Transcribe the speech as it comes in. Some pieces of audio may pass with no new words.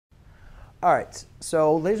All right,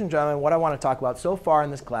 so ladies and gentlemen, what I want to talk about so far in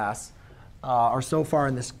this class, or so far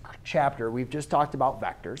in this chapter, we've just talked about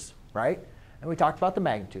vectors, right? And we talked about the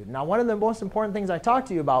magnitude. Now, one of the most important things I talked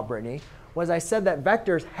to you about, Brittany, was I said that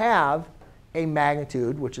vectors have a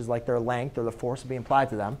magnitude, which is like their length or the force being applied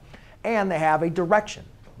to them, and they have a direction,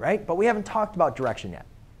 right? But we haven't talked about direction yet,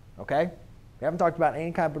 OK? We haven't talked about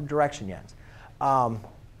any kind of direction yet.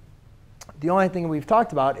 The only thing we've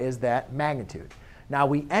talked about is that magnitude. Now,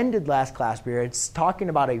 we ended last class period talking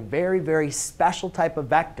about a very, very special type of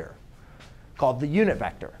vector called the unit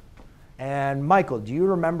vector. And Michael, do you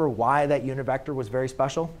remember why that unit vector was very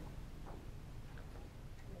special?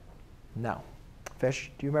 No.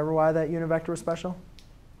 Fish, do you remember why that unit vector was special?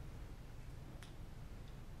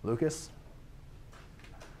 Lucas?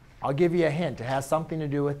 I'll give you a hint. It has something to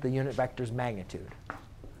do with the unit vector's magnitude.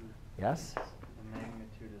 Yes? The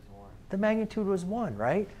magnitude is 1. The magnitude was 1,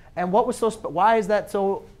 right? And what was why is that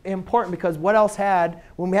so important? Because what else had,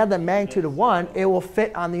 when we had the magnitude of 1, it will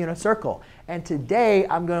fit on the unit circle. And today,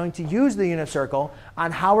 I'm going to use the unit circle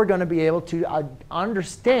on how we're going to be able to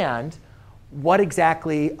understand what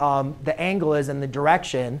exactly the angle is and the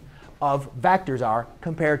direction of vectors are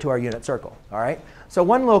compared to our unit circle. All right? So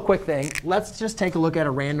one little quick thing. Let's just take a look at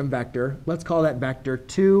a random vector. Let's call that vector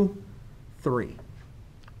 2, 3.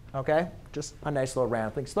 OK? Just a nice little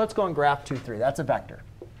random thing. So let's go and graph 2, 3. That's a vector.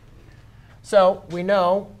 So we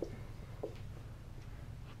know,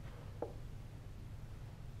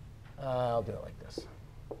 I'll do it like this.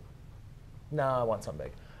 No, I want something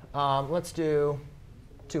big. Let's do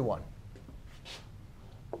 2, 1.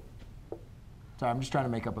 Sorry, I'm just trying to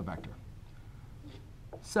make up a vector.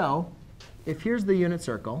 So if here's the unit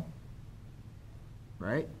circle,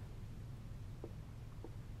 right?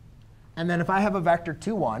 And then if I have a vector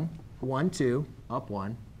 2, 1, 1, 2, up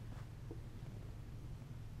 1,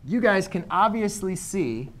 you guys can obviously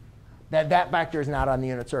see that that vector is not on the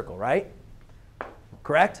unit circle, right?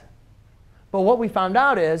 Correct? But what we found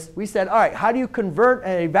out is we said, all right, how do you convert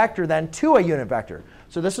a vector then to a unit vector?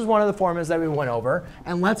 So this is one of the formulas that we went over.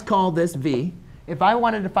 And let's call this v. If I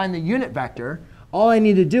wanted to find the unit vector, all I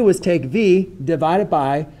need to do is take v divided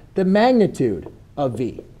by the magnitude of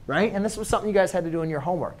v, right? And this was something you guys had to do in your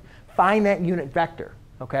homework. Find that unit vector,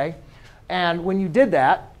 OK? And when you did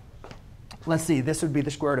that, let's see, this would be the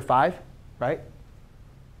square root of 5, right?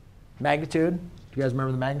 Magnitude. Do you guys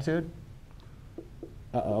remember the magnitude?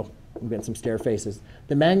 Uh-oh, I'm getting some stare faces.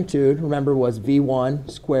 The magnitude, remember, was v1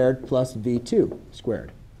 squared plus v2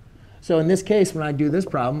 squared. So in this case, when I do this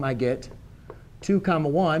problem, I get 2,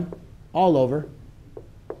 1 all over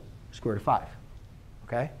square root of 5.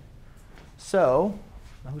 OK? So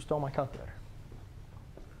now who stole my calculator?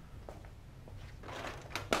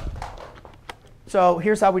 So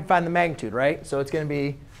here's how we'd find the magnitude, right? So it's going to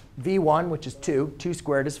be v1, which is 2. 2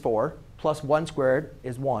 squared is 4. Plus 1 squared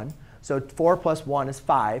is 1. So 4 plus 1 is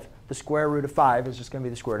 5. The square root of 5 is just going to be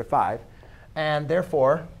the square root of 5. And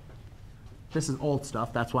therefore, this is old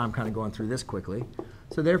stuff. That's why I'm kind of going through this quickly.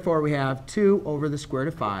 So therefore, we have 2 over the square root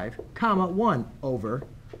of 5, comma 1 over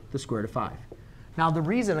the square root of 5. Now, the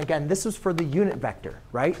reason, again, this is for the unit vector,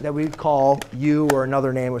 right, that we call u or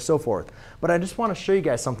another name or so forth. But I just want to show you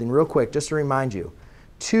guys something real quick, just to remind you.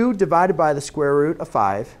 2 divided by the square root of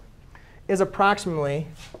 5 is approximately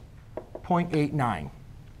 0.89,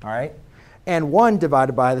 all right? And 1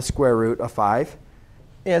 divided by the square root of 5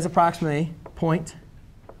 is approximately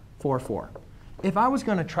 0.44. If I was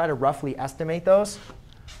going to try to roughly estimate those,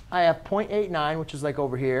 I have 0.89, which is like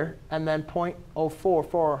over here, and then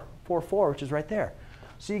 0.0444, which is right there.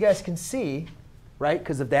 So you guys can see, right,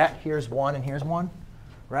 because of that, here's 1 and here's 1,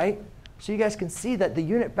 right? So you guys can see that the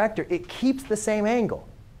unit vector, it keeps the same angle.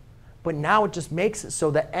 But now it just makes it so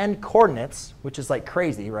the end coordinates, which is like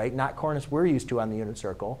crazy, right, not coordinates we're used to on the unit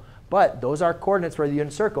circle, but those are coordinates for the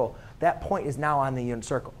unit circle. That point is now on the unit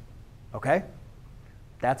circle. OK?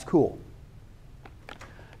 That's cool.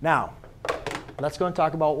 Now, let's go and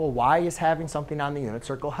talk about, well, why is having something on the unit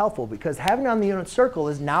circle helpful? Because having it on the unit circle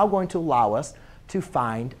is now going to allow us to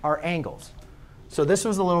find our angles. So this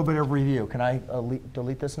was a little bit of review. Can I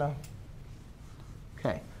delete this now?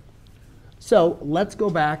 OK. So let's go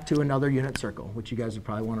back to another unit circle, which you guys would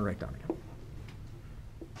probably want to write down again.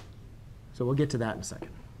 So we'll get to that in a second.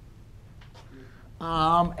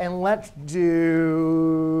 And let's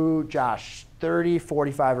do, Josh, 30,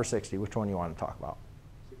 45, or 60. Which one do you want to talk about?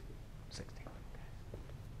 60.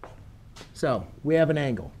 So we have an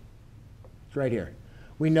angle. It's right here.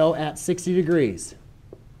 We know at 60 degrees,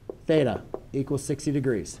 theta equals 60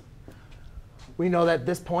 degrees. We know that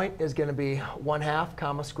this point is going to be 1/2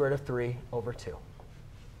 comma square root of 3 over 2.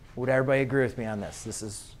 Would everybody agree with me on this? This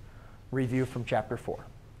is review from chapter 4,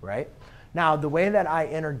 right? Now, the way that I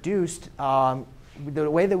introduced, the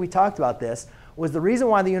way that we talked about this was the reason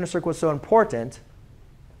why the unit circle was so important.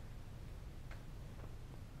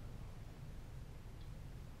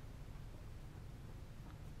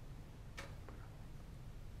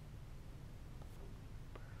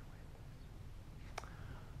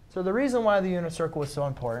 So the reason why the unit circle was so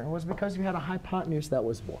important was because you had a hypotenuse that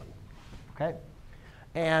was 1. Okay?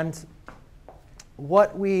 And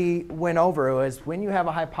what we went over was when you have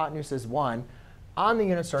a hypotenuse as 1, on the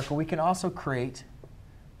unit circle, we can also create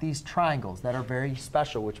these triangles that are very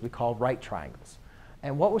special, which we call right triangles.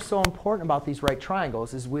 And what was so important about these right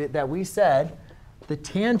triangles is that we said the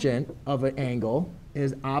tangent of an angle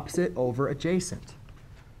is opposite over adjacent,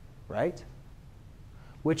 right?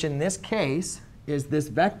 Which in this case is this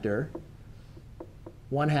vector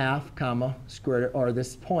 1/2 comma square root, or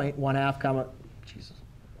this point 1/2 comma, Jesus,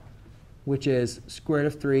 which is square root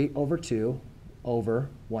of 3 over 2 over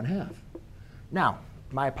 1/2. Now,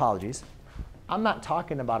 my apologies. I'm not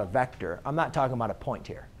talking about a vector. I'm not talking about a point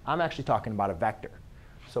here. I'm actually talking about a vector.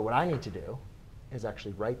 So what I need to do is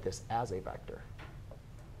actually write this as a vector.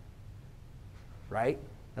 Right?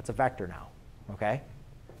 That's a vector now. OK?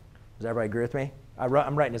 Does everybody agree with me?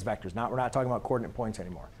 I'm writing as vectors. We're not talking about coordinate points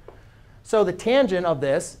anymore. So the tangent of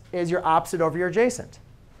this is your opposite over your adjacent.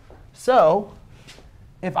 So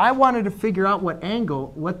if I wanted to figure out what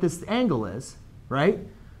this angle is, right?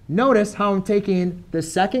 Notice how I'm taking the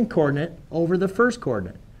second coordinate over the first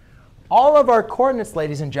coordinate. All of our coordinates,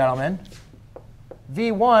 ladies and gentlemen,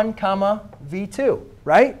 v1 comma v2,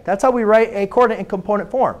 right? That's how we write a coordinate in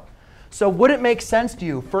component form. So would it make sense to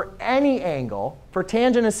you for any angle, for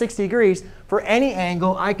tangent of 60 degrees, for any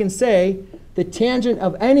angle, I can say the tangent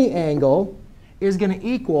of any angle is going to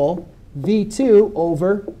equal v2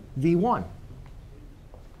 over v1,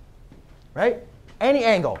 right? Any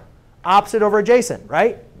angle, opposite over adjacent,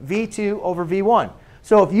 right? v2 over v1.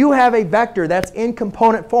 So if you have a vector that's in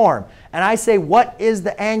component form, and I say what is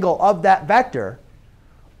the angle of that vector,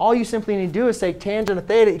 all you simply need to do is say tangent of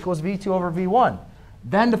theta equals v2 over v1.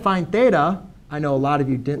 Then to find theta, I know a lot of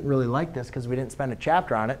you didn't really like this because we didn't spend a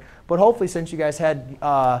chapter on it. But hopefully, since you guys had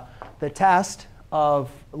the test of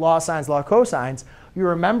law of sines, law of cosines, you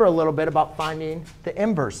remember a little bit about finding the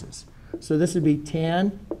inverses. So this would be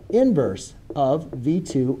tan inverse of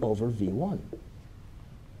v2 over v1.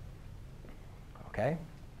 OK?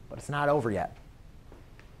 But it's not over yet.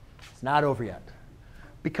 It's not over yet.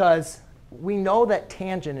 Because we know that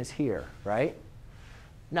tangent is here, right?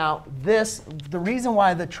 Now, the reason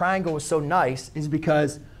why the triangle was so nice is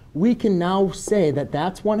because we can now say that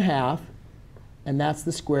that's 1/2, and that's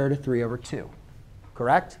the square root of 3 over 2.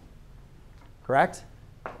 Correct? Correct?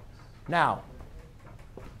 Now,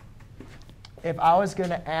 if I was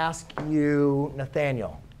going to ask you,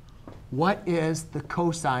 Nathaniel, what is the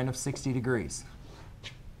cosine of 60 degrees?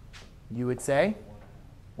 You would say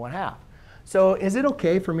 1/2. So is it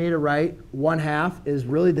OK for me to write 1/2 is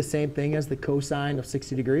really the same thing as the cosine of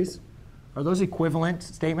 60 degrees? Are those equivalent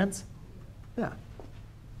statements? Yeah.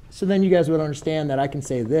 So then you guys would understand that I can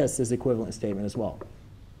say this is equivalent statement as well.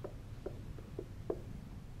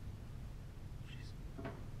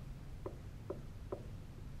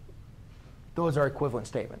 Those are equivalent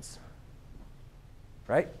statements.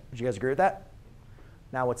 Right? Would you guys agree with that?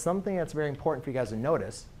 Now, what's something that's very important for you guys to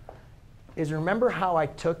notice is remember how I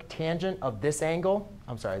took tangent of this angle?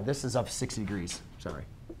 I'm sorry, this is of 60 degrees. Sorry.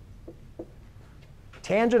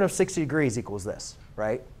 Tangent of 60 degrees equals this,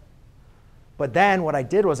 right? But then what I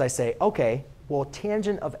did was I say, OK, well,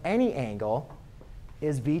 tangent of any angle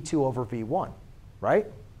is v2 over v1, right?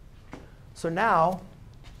 So now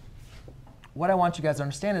what I want you guys to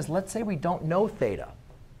understand is let's say we don't know theta.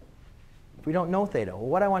 If we don't know theta, well,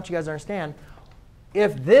 what I want you guys to understand,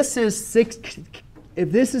 if this is 60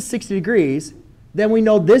 degrees, then we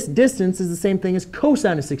know this distance is the same thing as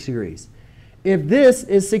cosine of 60 degrees. If this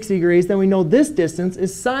is 60 degrees, then we know this distance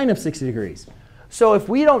is sine of 60 degrees. So if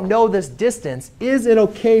we don't know this distance, is it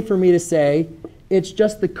OK for me to say it's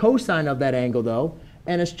just the cosine of that angle, though,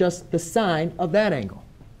 and it's just the sine of that angle?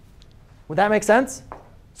 Would that make sense?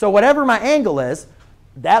 So whatever my angle is,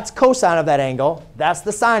 that's cosine of that angle. That's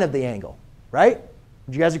the sine of the angle, right?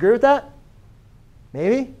 Would you guys agree with that?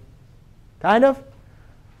 Maybe? Kind of?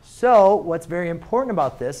 So what's very important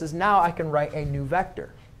about this is now I can write a new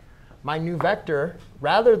vector. My new vector,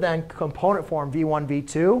 rather than component form v1,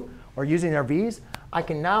 v2, or using our v's, I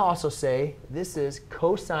can now also say this is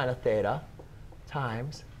cosine of theta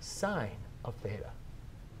times sine of theta.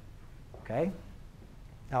 OK?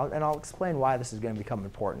 And I'll explain why this is going to become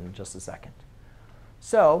important in just a second.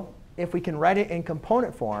 So if we can write it in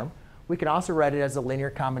component form, we can also write it as a linear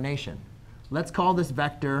combination. Let's call this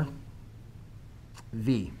vector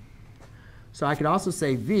v. So I could also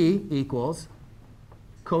say v equals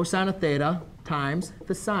cosine of theta times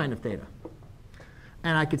the sine of theta.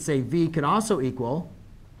 And I could say v could also equal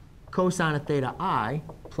cosine of theta I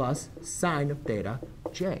plus sine of theta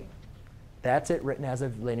j. That's it written as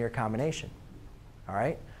a linear combination. All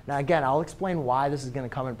right? Now, again, I'll explain why this is going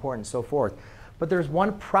to come important and so forth. But there's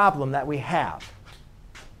one problem that we have.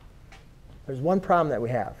 There's one problem that we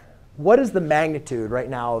have. What is the magnitude right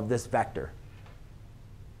now of this vector?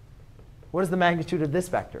 What is the magnitude of this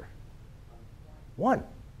vector? 1,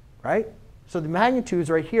 right? So the magnitudes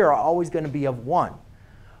right here are always going to be of 1.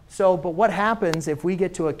 So, but what happens if we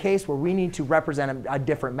get to a case where we need to represent a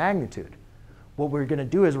different magnitude? What we're going to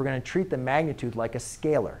do is we're going to treat the magnitude like a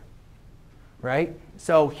scalar, right?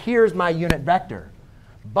 So here's my unit vector.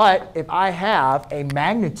 But if I have a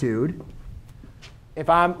magnitude, if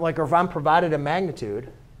I'm provided a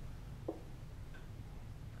magnitude,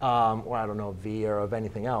 or I don't know, v or of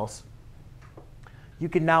anything else, you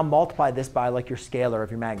can now multiply this by like your scalar of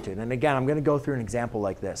your magnitude. And again, I'm going to go through an example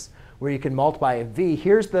like this, where you can multiply a v.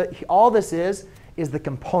 All this is the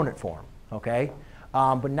component form, OK?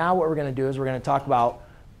 But now what we're going to do is we're going to talk about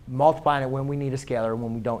multiplying it when we need a scalar and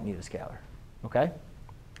when we don't need a scalar, OK?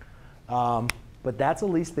 But that's at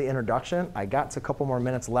least the introduction. I got a couple more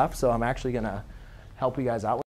minutes left, so I'm actually going to help you guys out with